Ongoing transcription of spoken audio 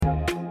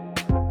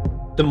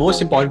The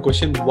most important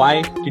question,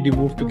 why did you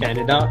move to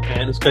Canada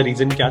and उसका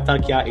reason क्या था?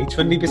 क्या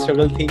H1B पे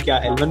struggle थी?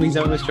 क्या L1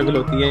 visa में struggle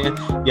होती है?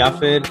 या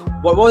फिर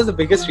what was the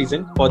biggest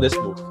reason for this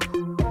move?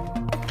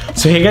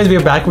 So hey guys, we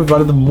are back with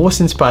one of the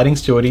most inspiring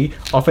story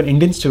of an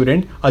Indian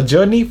student, a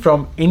journey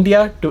from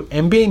India to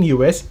MBA in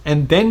US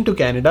and then to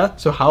Canada.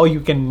 So how you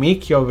can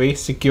make your way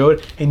secure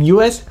in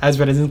US as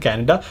well as in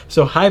Canada.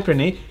 So hi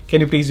Pranay, can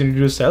you please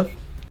introduce yourself?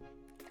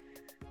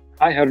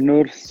 Hi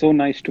Harnoor, so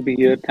nice to be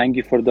here. Thank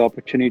you for the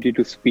opportunity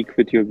to speak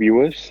with your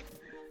viewers.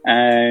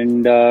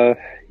 And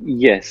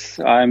yes,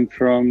 I'm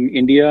from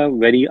India,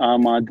 very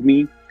Aam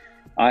Aadmi.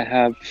 I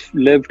have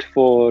lived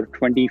for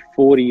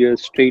 24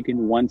 years straight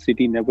in one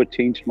city, never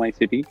changed my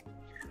city.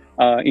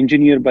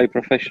 Engineer by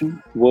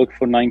profession, worked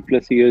for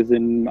 9+ years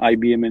in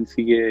IBM and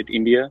CA at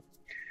India.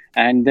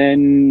 And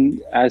then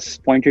as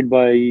pointed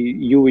by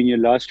you in your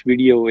last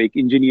video, एक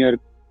engineer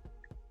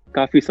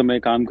काफी समय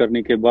काम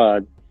करने के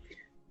बाद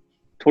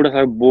थोड़ा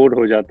सा bore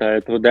हो जाता है.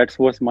 So that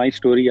was my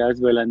story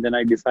as well, and then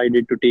I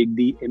decided to take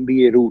the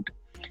MBA route,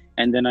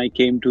 and then I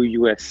came to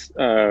US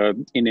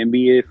in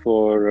MBA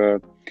for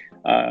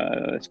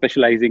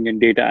specializing in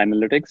data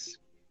analytics,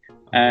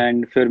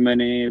 and फिर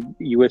मैंने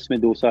US में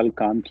 2 साल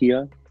काम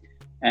किया,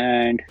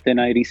 and then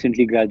I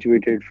recently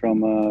graduated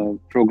from a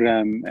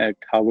program at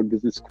Harvard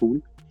Business School,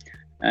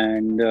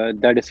 and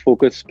that is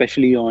focused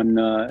especially on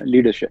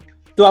leadership.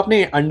 तो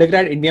आपने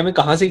undergrad India में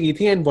कहाँ से की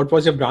थी and what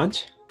was your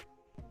branch?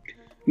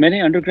 मैंने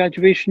अंडर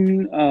ग्रेजुएशन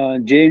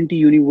JNT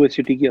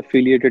यूनिवर्सिटी की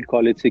एफिलिएटेड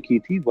कॉलेज से की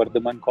थी,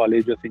 Varthaman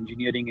college of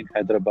engineering in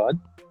Hyderabad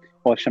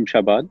और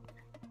Shamshabad.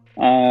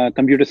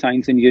 Computer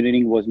science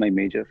engineering was my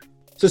major.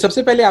 So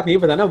सबसे पहले आप ये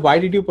बताना, why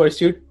did you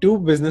pursue 2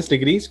 business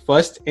degrees,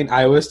 first in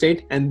Iowa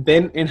State and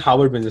then in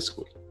Harvard Business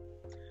School?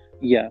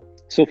 Yeah,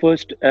 so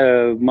first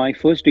my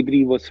first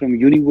degree was from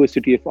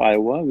University of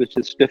Iowa, which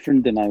is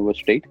different than Iowa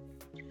State,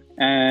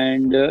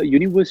 and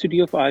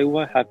University of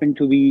Iowa happened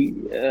to be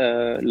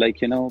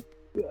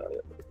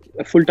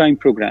a full-time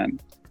program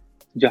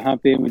जहाँ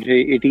पे मुझे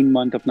 18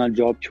 month अपना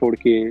job छोड़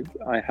के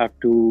I have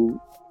to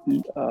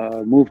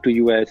move to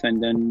US and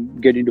then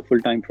get into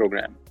full-time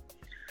program.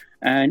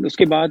 And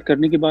उसके बाद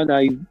करने के बाद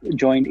I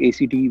joined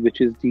ACT, which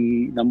is the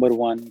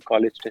 #1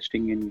 college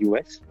testing in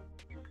US.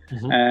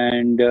 Mm-hmm.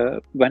 And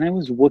when I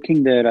was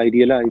working there, I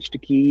realized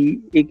कि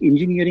एक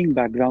engineering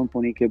background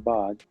होने के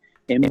बाद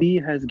MBA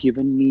has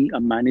given me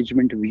a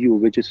management view,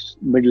 which is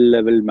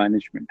middle-level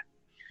management.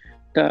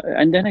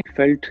 And then I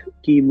felt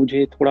कि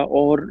मुझे थोड़ा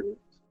और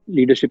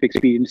leadership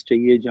experience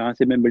चाहिए जहाँ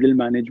से मैं मिडिल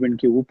मैनेजमेंट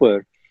के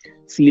ऊपर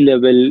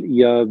C-level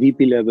या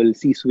VP level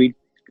C-suite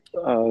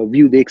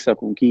व्यू देख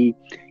सकूं कि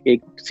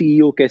एक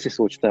CEO कैसे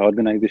सोचता है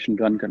ऑर्गेनाइजेशन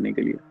रन करने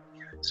के लिए.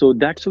 So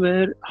that's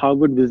where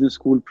Harvard Business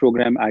School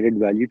program added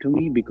value to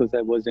me, because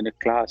I was in a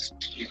class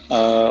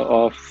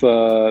of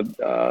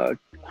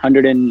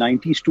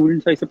 190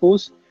 students, I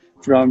suppose,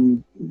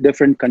 from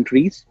different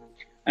countries.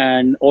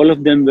 And all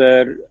of them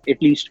were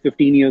at least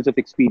 15 years of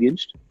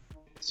experience.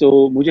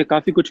 So मुझे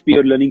काफी कुछ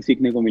peer learning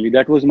सीखने को मिली.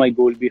 That was my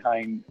goal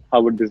behind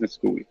Harvard Business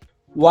School.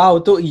 Wow,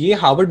 तो ये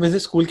Harvard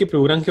Business School के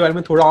program के बारे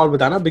में थोड़ा और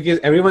बताना, because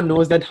everyone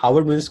knows that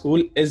Harvard Business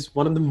School is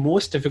one of the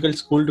most difficult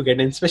school to get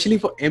in, especially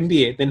for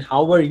MBA. Then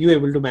how were you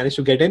able to manage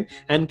to get in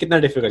and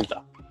कितना difficult था?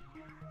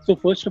 So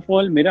first of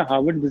all, मेरा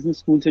Harvard Business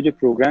School से जो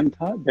programme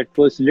था, that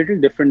was little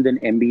different than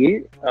MBA,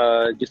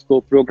 जिसको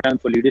Program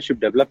for Leadership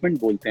Development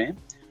बोलते हैं.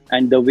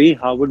 And the way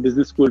Harvard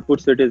Business School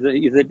puts it is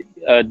that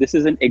this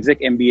is an exec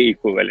MBA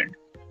equivalent.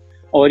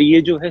 और ये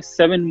जो है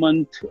 7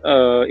 month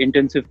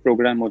intensive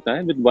program होता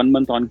है with 1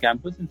 month on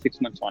campus and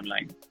 6 months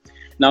online.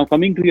 Now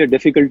coming to your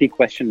difficulty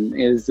question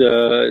is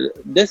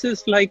this is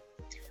like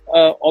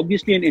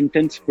obviously an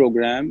intense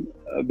program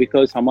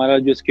because हमारा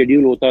जो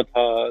schedule होता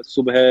था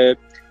सुबह,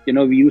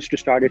 we used to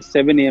start at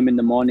 7 a.m. in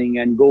the morning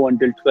and go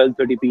until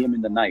 12:30 p.m.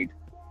 in the night.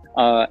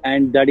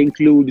 And that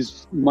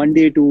includes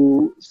Monday to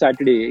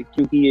Saturday,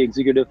 क्योंकि ये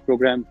executive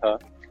program था,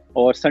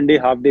 और Sunday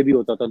half day भी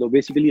होता था. तो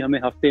basically हमें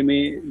हफ्ते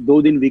में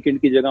 2 दिन weekend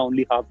की जगह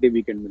only half day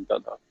weekend मिलता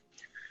था.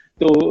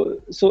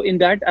 So in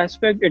that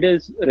aspect, it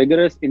is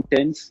rigorous,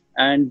 intense,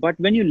 but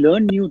when you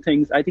learn new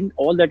things, I think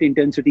all that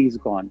intensity is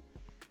gone.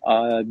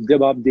 जब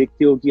आप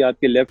देखते हो कि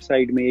आपके left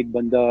side में एक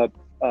बंदा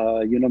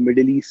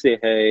Middle East से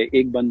है,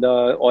 एक बंदा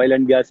oil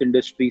and gas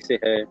industry से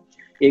है,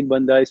 एक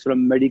बंदा इस फ्रॉम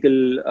मेडिकल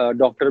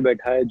डॉक्टर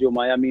बैठा है जो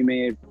मायामी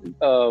में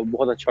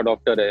बहुत अच्छा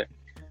डॉक्टर है.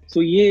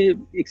 सो ये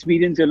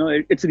experience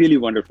it's really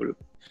wonderful.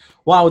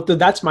 Wow, तो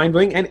that's mind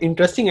blowing. And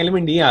interesting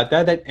element ये आता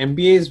है that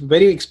MBA is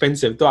very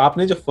expensive. तो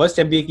आपने जो फर्स्ट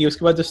MBA की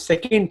उसके बाद जो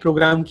सेकंड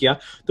प्रोग्राम किया,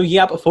 तो ये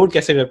आप अफोर्ड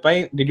कैसे कर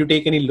पाए? Did you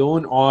take any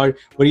loan और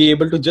were you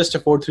able to just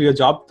afford through your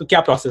job? तो क्या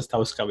प्रोसेस था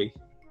उसका भी?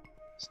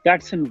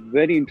 That's a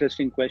very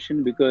interesting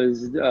question, because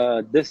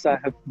this I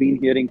have been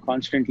hearing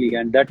constantly,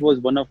 and that was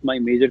one of my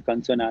major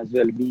concern as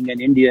well. Being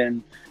an Indian,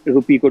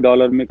 rupee को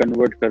dollar में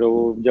convert करो,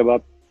 जब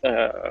आप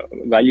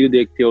वैल्यू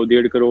देखते हो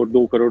 1.5 करोड़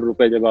 2 करोड़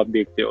रुपए जब आप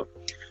देखते हो.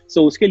 So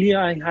उसके लिए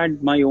I had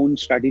my own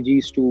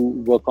strategies to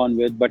work on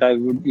with, but I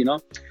would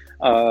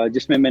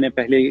जिसमें मैंने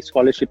पहले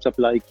स्कॉलरशिप्स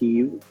अप्लाई की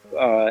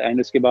एंड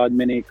उसके बाद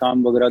मैंने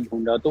काम वगैरह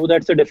ढूंढा. तो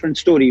that's a different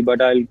story,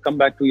 but I will come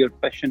back to your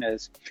question.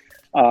 As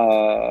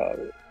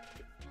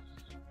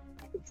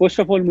first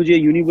of all मुझे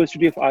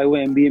यूनिवर्सिटी ऑफ आयोवा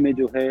MBA में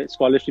जो है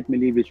scholarship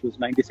milli, which was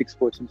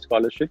 96%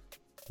 scholarship.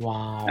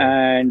 Wow.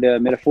 And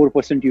मेरा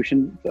 4%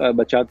 ट्यूशन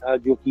बचा था,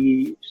 जो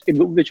कि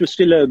which was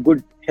still a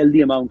good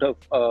healthy amount of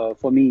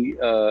for me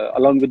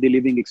along with the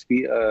living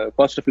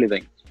cost of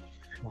living.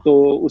 तो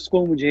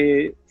उसको मुझे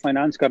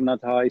फाइनेंस करना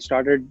था. I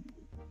started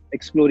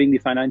exploring the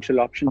financial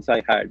options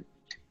I had.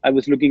 I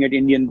was looking at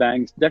Indian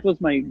banks. That was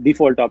my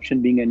default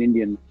option, being an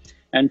Indian.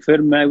 And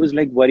फिर मैं was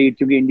like worried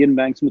क्योंकि Indian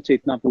banks मुझसे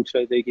इतना पूछ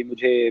रहे थे कि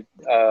मुझे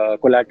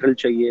collateral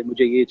चाहिए,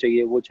 मुझे ये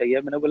चाहिए, वो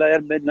चाहिए. मैंने बोला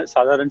यार मैं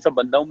साधारण सा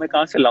बंदा हूँ, मैं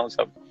कहाँ से लाऊं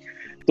सब.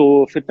 तो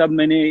फिर तब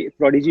मैंने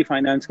Prodigy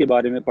Finance के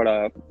बारे में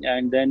पढ़ा.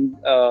 And then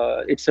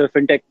it's a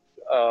fintech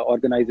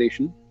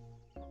organization.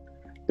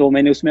 तो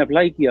मैंने उसमें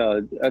अप्लाई किया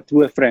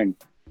through a friend.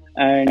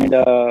 And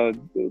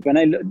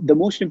the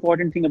most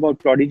important thing about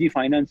Prodigy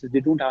Finance is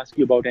they don't ask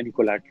you about any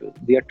collateral.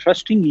 They are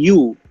trusting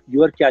you,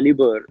 your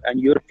caliber and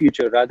your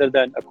future rather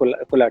than a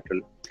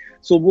collateral.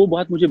 So वो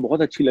बात मुझे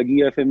बहुत अच्छी लगी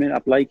है. फिर मैंने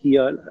apply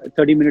किया,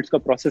 30 मिनट्स का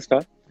प्रोसेस था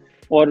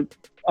और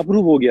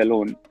अप्रूव हो गया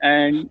loan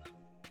and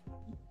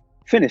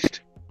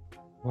finished.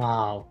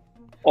 Wow.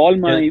 All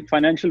my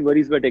financial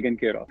worries were taken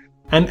care of.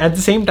 And at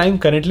the same time,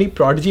 currently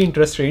Prodigy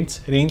interest rates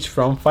range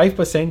from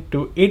 5% to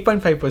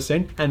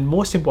 8.5%, and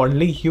most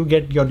importantly, you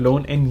get your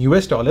loan in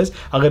US dollars.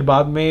 Agar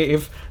baad mein,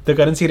 if the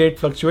currency rate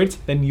fluctuates,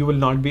 then you will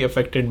not be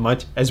affected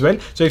much as well.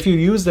 So if you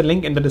use the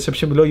link in the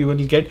description below, you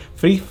will get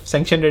free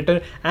sanction letter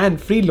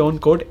and free loan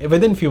code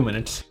within few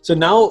minutes. So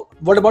now,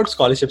 what about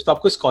scholarships? तो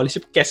आपको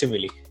scholarship कैसे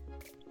मिली?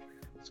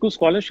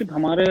 Scholarship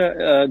हमारे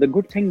the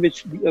good thing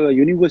which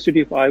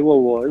University of Iowa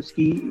was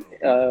कि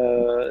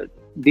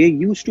they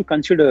used to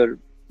consider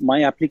my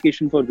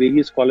application for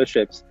various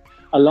scholarships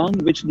along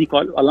with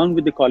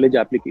the college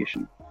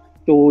application.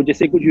 तो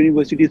जैसे कुछ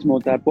universities में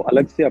होता है आपको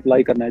अलग से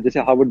अप्लाई करना है, जैसे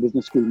हार्वर्ड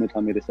बिजनेस स्कूल में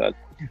था मेरे साथ.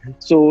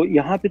 सो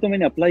यहाँ पे तो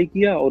मैंने अप्लाई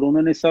किया और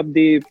उन्होंने सब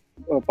they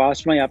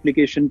pass my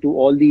application to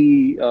all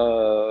the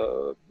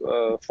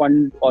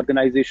fund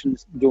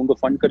organizations जो उनको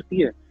फंड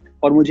करती है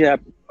और मुझे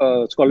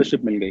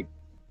स्कॉलरशिप मिल गई.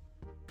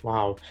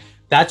 Wow,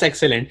 that's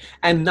excellent.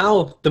 And now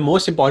the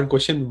most important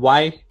question,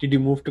 why did you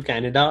move to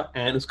Canada?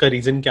 And उसका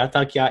reason क्या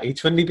था? क्या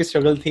H1B पे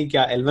struggle थी?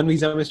 क्या L1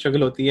 visa में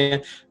struggle होती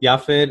है? या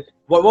फिर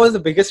what was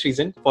the biggest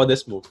reason for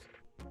this move?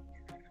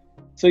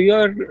 So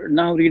you're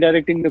now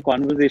redirecting the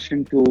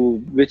conversation to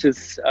which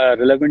is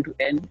relevant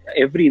to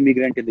every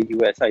immigrant in the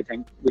US, I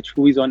think,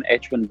 who is on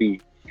H1B.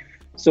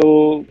 So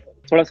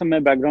थोड़ा सा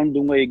मैं background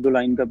दूंगा एक दो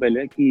line का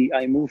पहले कि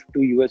I move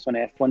to US on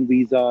F1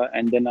 visa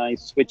and then I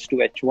switch to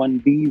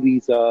H1B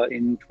visa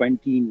in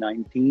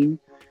 2019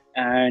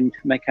 एंड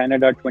मैं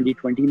कनाडा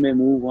 2020 में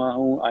मूव हुआ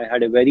हूँ. I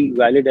had a very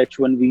valid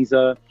H1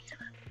 visa,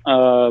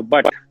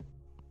 but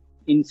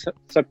इन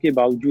सब के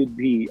बावजूद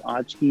भी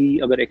आज की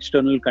अगर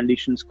एक्सटर्नल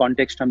कंडीशंस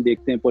कॉन्टेक्स्ट हम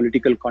देखते हैं,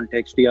 पॉलिटिकल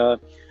कॉन्टेक्स्ट या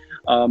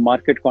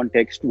मार्केट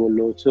कॉन्टेक्स्ट बोल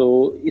लो, सो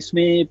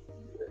इसमें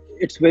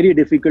it's very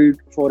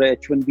difficult for a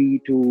H1B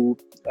to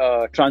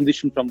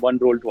transition from one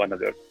role to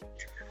another.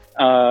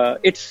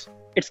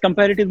 It's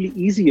comparatively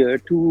easier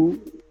to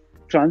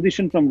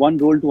transition from one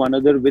role to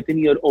another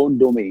within your own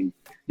domain.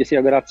 जैसे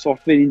अगर आप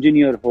software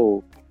engineer हो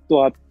तो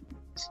आप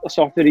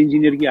software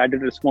engineer की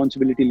added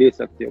responsibility ले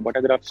सकते हो, बट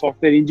अगर आप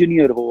सॉफ्टवेयर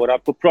इंजीनियर हो और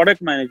आपको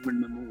प्रोडक्ट मैनेजमेंट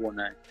में मूव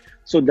होना है,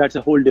 so that's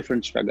a whole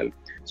different struggle.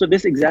 So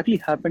this exactly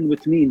happened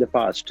with me in the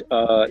past.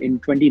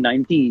 In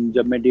 2019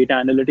 जब मैं डेटा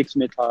एनालिटिक्स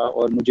में था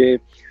और मुझे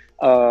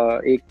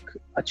एक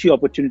अच्छी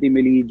अपॉर्चुनिटी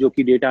मिली जो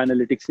कि डेटा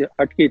एनालिटिक्स से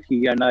हटके थी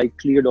and I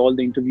cleared all the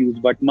interviews,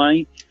 but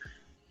my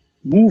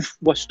move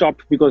was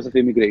stopped because of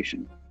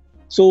immigration.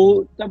 सो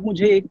तब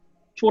मुझे एक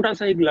छोटा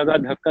सा एक लगा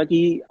धक्का कि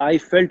I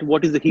felt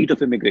what is the heat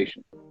of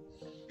immigration.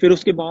 फिर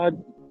उसके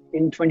बाद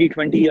इन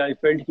 2020 आई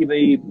फेल्ट कि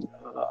भाई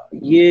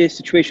ये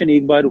सिचुएशन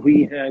एक बार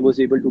हुई है, I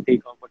was able to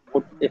take off, but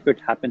what if it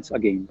happens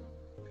again.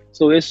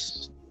 सो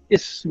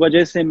इस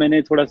वजह से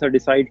मैंने थोड़ा सा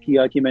डिसाइड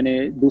किया कि मैंने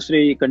दूसरे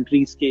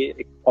कंट्रीज के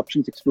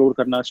ऑप्शंस एक्सप्लोर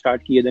करना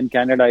स्टार्ट किए. Then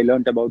Canada, I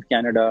learned about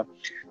Canada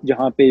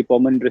जहाँ पे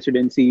परमानेंट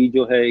रेसिडेंसी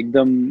जो है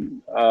एकदम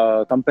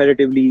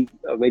कंपैरेटिवली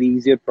वेरी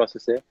इजियर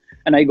प्रोसेस है,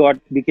 and I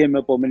became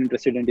a permanent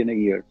resident in a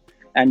year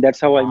and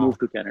that's how I move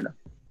to Canada.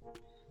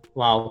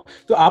 Wow,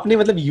 तो आपने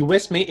मतलब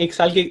यूएस में एक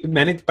साल के,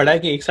 मैंने पढ़ा है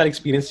कि एक साल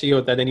एक्सपीरियंस चाहिए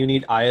होता है, देन यू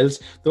नीड आईएलटीएस,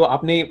 तो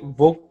आपने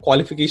वो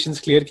क्वालिफिकेशंस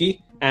क्लियर की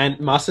and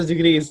masters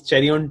degree is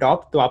cherry on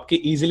top, तो आपके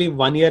इजीली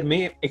 1 ईयर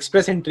में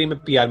एक्सप्रेस एंट्री में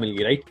पीआर मिल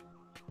गई, राइट?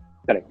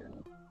 करेक्ट.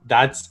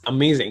 That's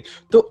amazing.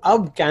 तो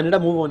अब कनाडा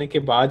मूव होने के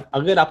बाद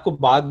अगर आपको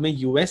बाद में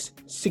यूएस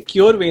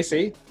सिक्योर वे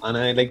से आना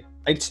है, like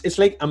it's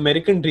like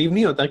American dream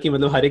नहीं होता कि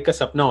मतलब हर एक का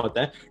सपना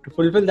होता है to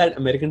fulfil that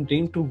American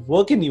dream to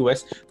work in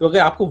US, तो अगर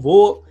आपको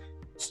वो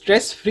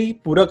स्ट्रेस फ्री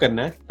पूरा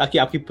करना है ताकि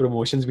आपकी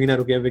प्रमोशंस भी ना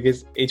रुके,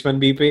 बिकॉज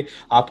H1B पे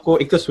आपको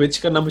एक तो स्विच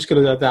करना मुश्किल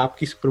हो जाता है,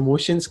 आपकी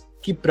प्रमोशंस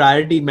की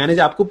प्रायोरिटी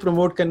मैनेजर आपको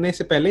प्रमोट करने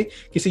से पहले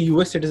किसी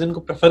यूएस सिटीजन को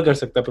प्रेफर कर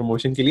सकता है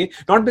प्रमोशन के लिए,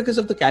 not because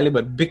of the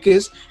calibre,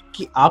 because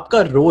कि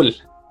आपका रोल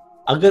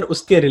अगर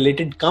उसके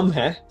रिलेटेड कम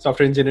है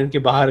सॉफ्टवेयर इंजीनियर के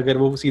बाहर, अगर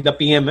वो सीधा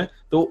पीएम है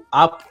तो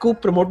आपको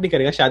प्रमोट नहीं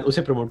करेगा, शायद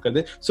उसे प्रमोट कर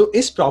दे. सो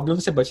इस प्रॉब्लम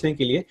से बचने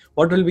के लिए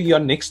what will be your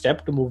next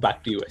step to move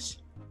back to US?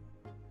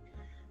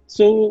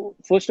 So,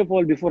 first of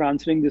all, before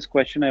answering this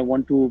question, I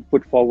want to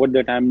put forward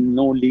that I'm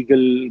no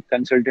legal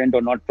consultant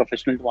or not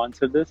professional to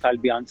answer this. I'll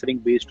be answering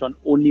based on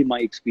only my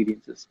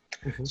experiences.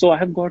 So, I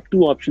have got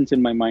two options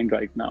in my mind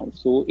right now.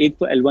 So, एक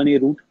तो L1A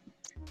route,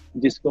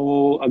 जिसको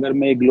अगर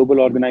मैं global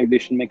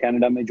organisation में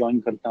Canada में join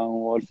करता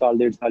हूँ और साल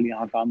 1.5 साल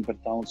यहाँ काम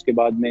करता हूँ, उसके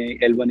बाद मैं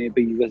L1A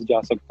पे यूएस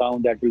जा सकता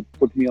हूँ. That will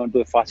put me on to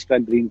a fast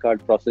track green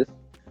card process,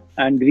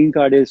 and green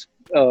card is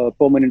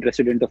permanent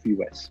resident of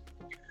US.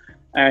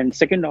 And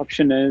second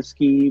option is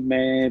कि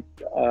मैं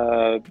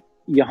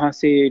यहाँ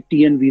से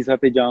TN वीजा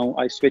पे जाऊँ.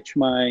 I switch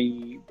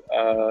my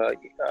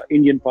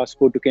Indian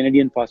passport two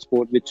Canadian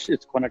passport, which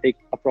is gonna take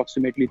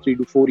approximately 3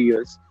 to 4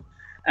 years.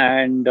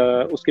 And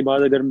उसके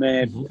बाद अगर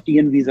मैं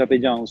TN वीजा पे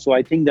जाऊँ, सो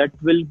I think that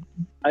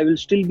I will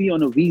still be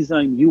on a visa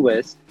in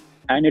US,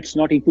 and it's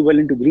not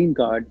equivalent to green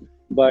card.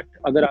 But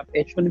अगर आप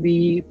H1B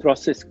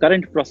process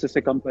current process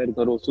से compare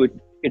करो, सो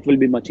it will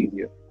be much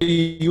easier.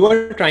 You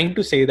are trying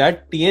to say that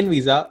TN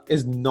visa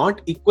is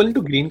not equal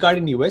to green card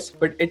in US,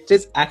 but it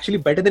is actually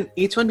better than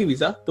H1B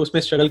visa. तो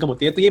उसमें struggle कम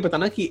होती है. तो ये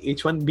बताना कि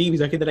H1B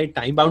visa की तरह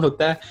टाइम बाउंड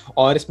होता है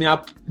और इसमें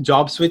आप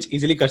जॉब स्विच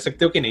इजीली कर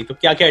सकते हो कि नहीं, तो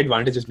क्या क्या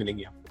एडवांटेजेस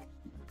मिलेंगे आपको?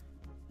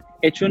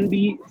 H1B,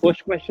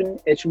 first question,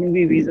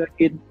 H1B visa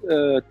के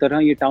तरह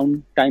ये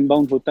टाइम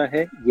बाउंड होता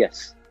है?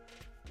 यस.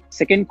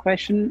 सेकेंड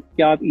क्वेश्चन,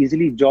 क्या आप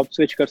इजीली जॉब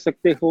स्विच कर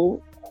सकते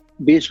हो?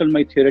 Based on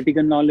my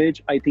theoretical knowledge,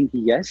 I think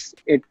yes,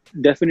 it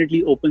definitely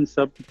opens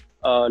up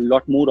a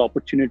lot more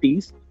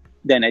opportunities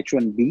than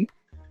H1B.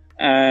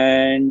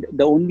 And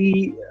the only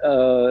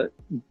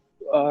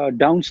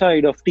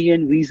downside of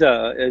TN visa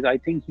is I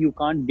think you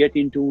can't get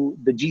into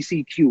the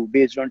GCQ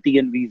based on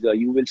TN visa.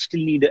 You will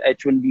still need a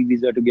H1B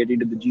visa to get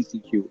into the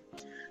GCQ.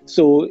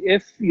 So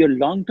if your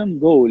long-term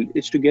goal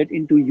is to get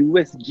into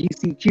US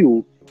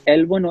GCQ,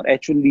 L1 or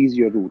H1B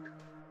is your route.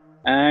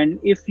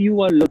 And if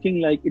you are looking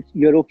like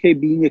you're okay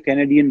being a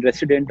Canadian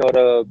resident or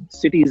a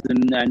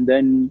citizen and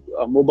then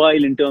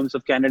mobile in terms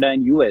of Canada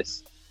and US,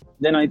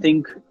 then I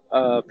think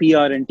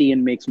PR and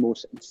TN makes more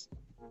sense.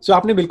 So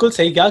आपने बिल्कुल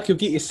सही कहा,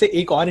 क्योंकि इससे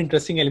एक और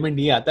interesting element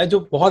ये आता है जो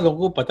बहुत लोगों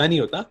को पता नहीं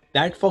होता,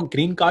 that for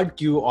green card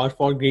Q और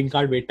for green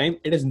card wait time,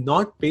 it is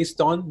not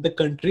based on the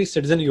country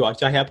citizen you are.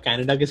 चाहे आप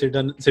कनाडा के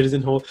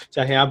सिटीजन हो,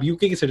 चाहे आप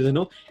यूके के सिटीजन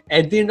हो,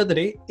 at the end of the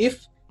day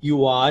if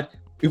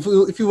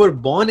you were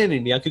born in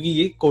India, क्योंकि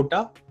ये कोटा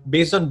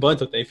बेस्ड ऑन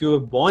बर्थ होता है. If you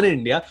were born in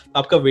India तो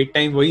आपका वेट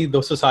टाइम वही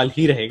 200 साल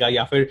ही रहेगा,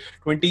 या फिर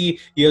 20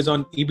 years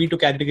ऑन EB2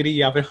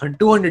 कैटेगरी, या फिर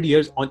 200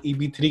 years on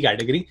EB3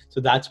 category.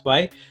 So that's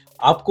why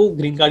आपको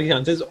ग्रीन कार्ड के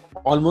चांसेस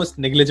ऑलमोस्ट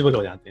नेग्लिजिबल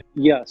हो जाते हैं.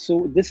 Yeah,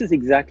 so this is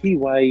exactly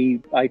why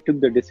I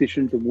took the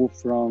decision to move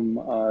from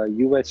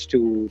US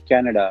to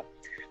Canada.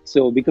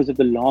 So because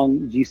of the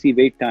long GC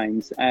wait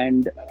times,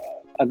 and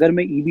अगर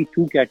मैं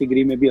EB2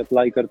 category में भी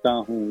apply करता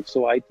हूँ,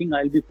 so I think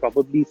I'll be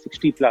probably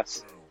 60 plus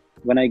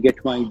when I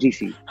get my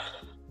GC.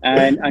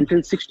 And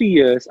until 60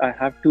 years, I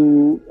have to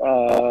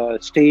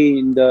stay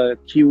in the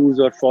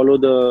queues or follow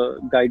the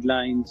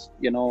guidelines,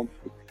 you know.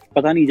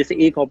 पता नहीं, जैसे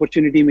एक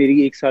opportunity मेरी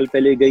 1 साल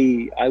पहले गई,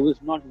 I was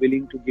not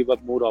willing to give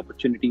up more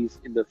opportunities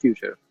in the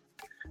future.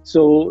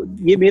 So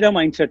ये मेरा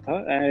mindset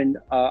था, and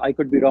I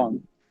could be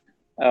wrong.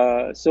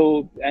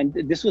 And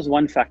this was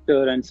one factor,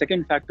 and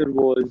second factor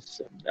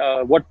was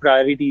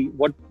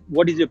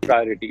what is your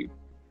priority?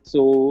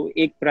 So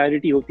एक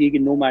priority होती है कि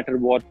no matter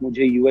what,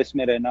 मुझे US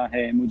में रहना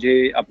है, मुझे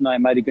अपना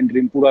American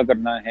dream पूरा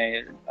करना है,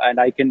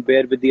 and I can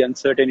bear with the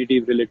uncertainty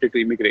related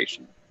to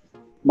immigration.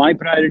 My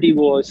priority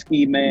was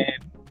कि मैं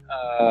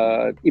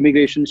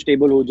immigration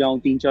stable हो जाऊं,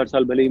 3-4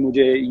 साल भले ही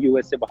मुझे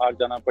US से बाहर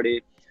जाना पड़े,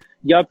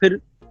 या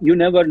फिर you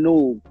never know,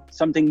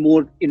 something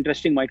more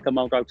interesting might come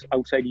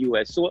outside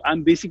US. So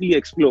I'm basically an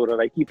explorer.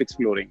 I keep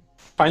exploring.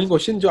 Final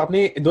question, जो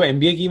आपने 2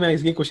 MBA की, मैं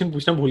इसलिए क्वेश्चन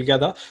पूछना भूल गया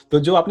था, तो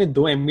जो आपने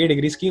 2 MBA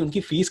डिग्रीज की, उनकी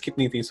फीस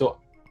कितनी थी? सो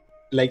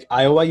लाइक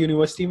आयोवा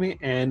यूनिवर्सिटी में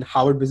एंड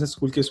हार्वर्ड बिजनेस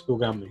स्कूल के उस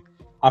प्रोग्राम में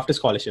after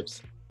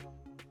scholarships.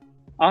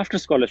 After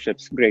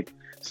scholarships, great.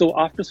 So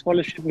after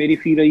scholarship मेरी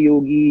फी रही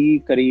होगी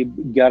करीब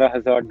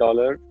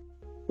 $11,000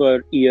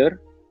 per year,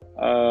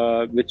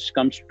 which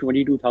comes to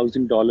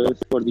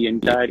 $22,000 for the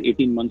entire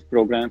 18-month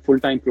program,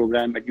 full-time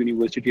program at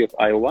University of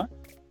Iowa,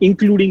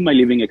 including my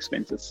living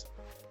expenses.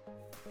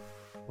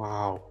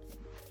 Wow.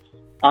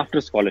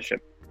 After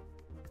scholarship.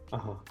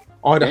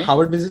 और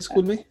Harvard business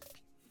school में?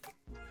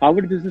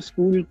 Harvard business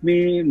school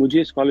में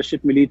मुझे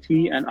scholarship मिली थी,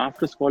 and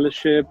after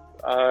scholarship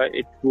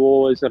it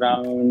was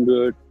around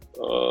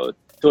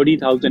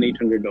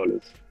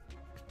 $30,800.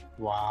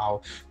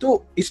 Wow. तो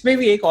इसमें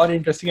भी एक और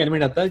इंटरेस्टिंग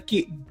एलिमेंट आता है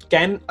कि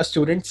can a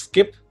student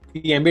skip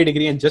the MBA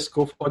degree and just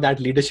go for that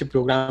leadership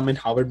program in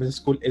Harvard Business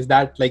School? Is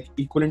that like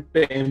equivalent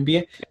to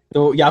MBA?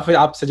 तो या फिर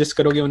आप सजेस्ट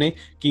करोगे उन्हें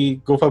कि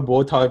go for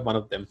both or one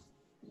of them?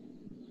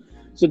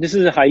 So this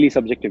is a highly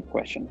subjective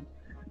question.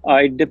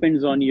 It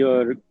depends on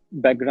your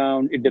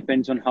background. It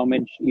depends on how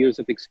many years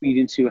of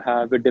experience you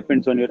have. It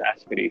depends on your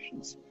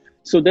aspirations.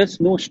 So there's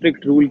no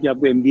strict rule कि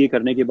आपको MBA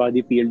करने के बाद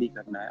ही PhD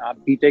करना है. आप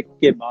BTech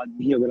के बाद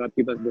भी अगर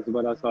आपके पास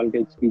 10-12 साल का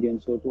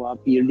एक्सपीरियंस हो तो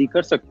आप PhD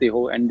कर सकते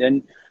हो, and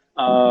then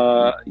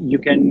you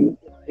can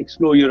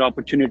explore your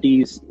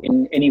opportunities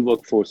in any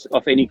workforce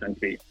of any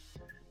country.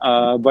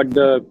 But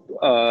the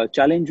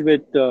challenge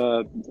with the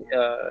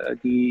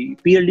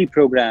PhD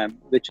program,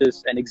 which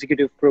is an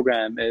executive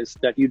program, is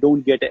that you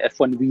don't get a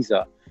F1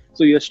 visa.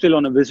 So you're still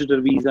on a visitor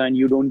visa and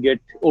you don't get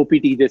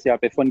OPT. जैसे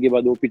आप F1 के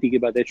बाद OPT के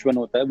बाद H1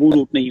 होता है, वो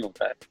root नहीं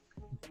होता है.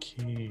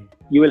 Okay.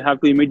 You will have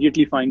to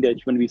immediately find the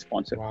H1B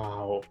sponsor.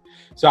 Wow.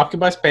 So आपके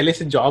पास पहले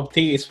से जॉब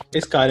थी,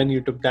 इस कारण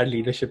you took that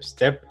leadership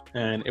step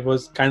and it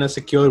was kind of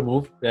secure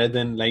move rather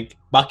than like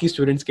बाकी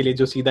students के लिए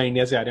जो सीधा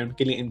इंडिया से आ रहे हैं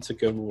उनके लिए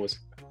insecure move हो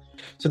सकता है.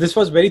 So this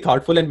was very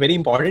thoughtful and very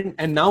important.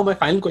 And now my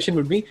final question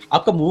would be,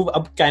 आपका move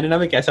अब कनाडा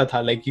में कैसा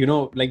था? Like you know,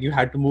 like you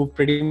had to move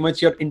pretty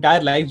much your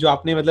entire life, जो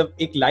आपने मतलब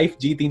एक life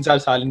जी 3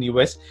 साल in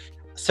US,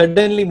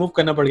 suddenly move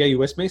करना पड़ गया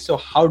US में. So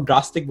how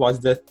drastic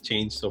was the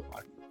change so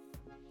far?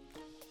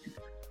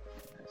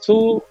 So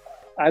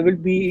I will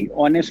be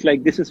honest,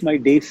 like this is my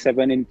day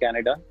 7 in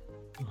Canada.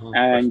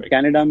 And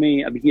Canada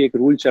में अभी एक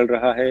रूल चल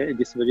रहा है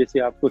जिस वजह से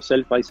आपको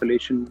सेल्फ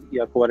आइसोलेशन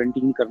या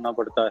क्वारंटीन करना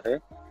पड़ता है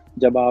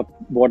जब आप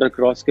बॉर्डर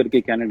क्रॉस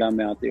करके कनाडा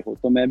में आते हो.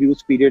 तो मैं भी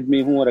उस पीरियड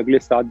में हूँ और अगले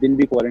 7 दिन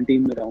भी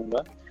क्वारंटीन में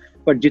रहूंगा.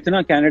 पर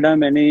जितना कनाडा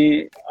मैंने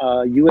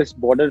US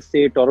बॉर्डर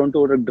से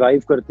टोरंटो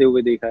ड्राइव करते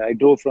हुए देखा है, I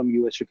drove from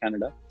US to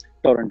Canada,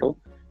 Toronto,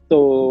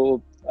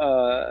 तो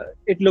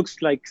it looks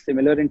like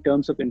similar in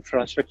terms of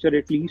infrastructure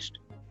at least.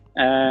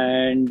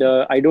 And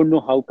I don't know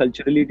how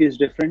culturally it is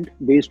different.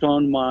 Based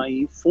on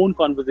my phone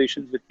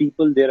conversations with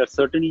people, there are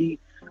certainly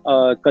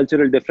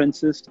cultural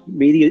differences.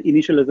 मेरी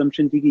initial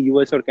assumption थी कि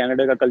US और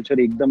Canada का culture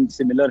एकदम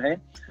similar है,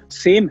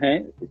 same है.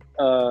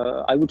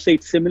 I would say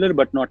it's similar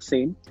but not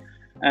same.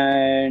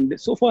 And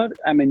so far,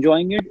 I'm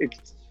enjoying it.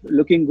 It's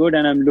looking good,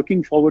 and I'm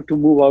looking forward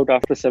to move out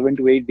after 7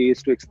 to 8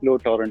 days to explore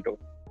Toronto.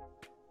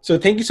 So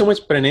thank you so much,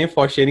 Pranay,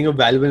 for sharing your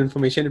valuable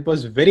information. It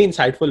was very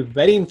insightful,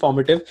 very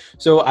informative.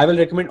 So I will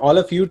recommend all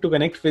of you to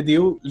connect with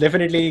you.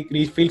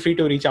 Definitely feel free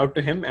to reach out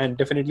to him and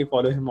definitely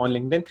follow him on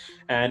LinkedIn.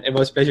 And it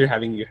was a pleasure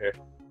having you here.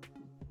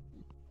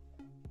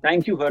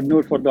 Thank you,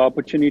 Harnoor, for the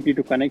opportunity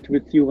to connect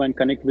with you and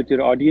connect with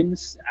your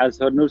audience. As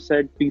Harnoor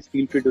said, please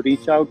feel free to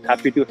reach out.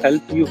 Happy to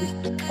help you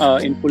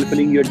in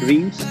fulfilling your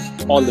dreams.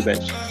 All the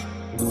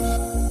best.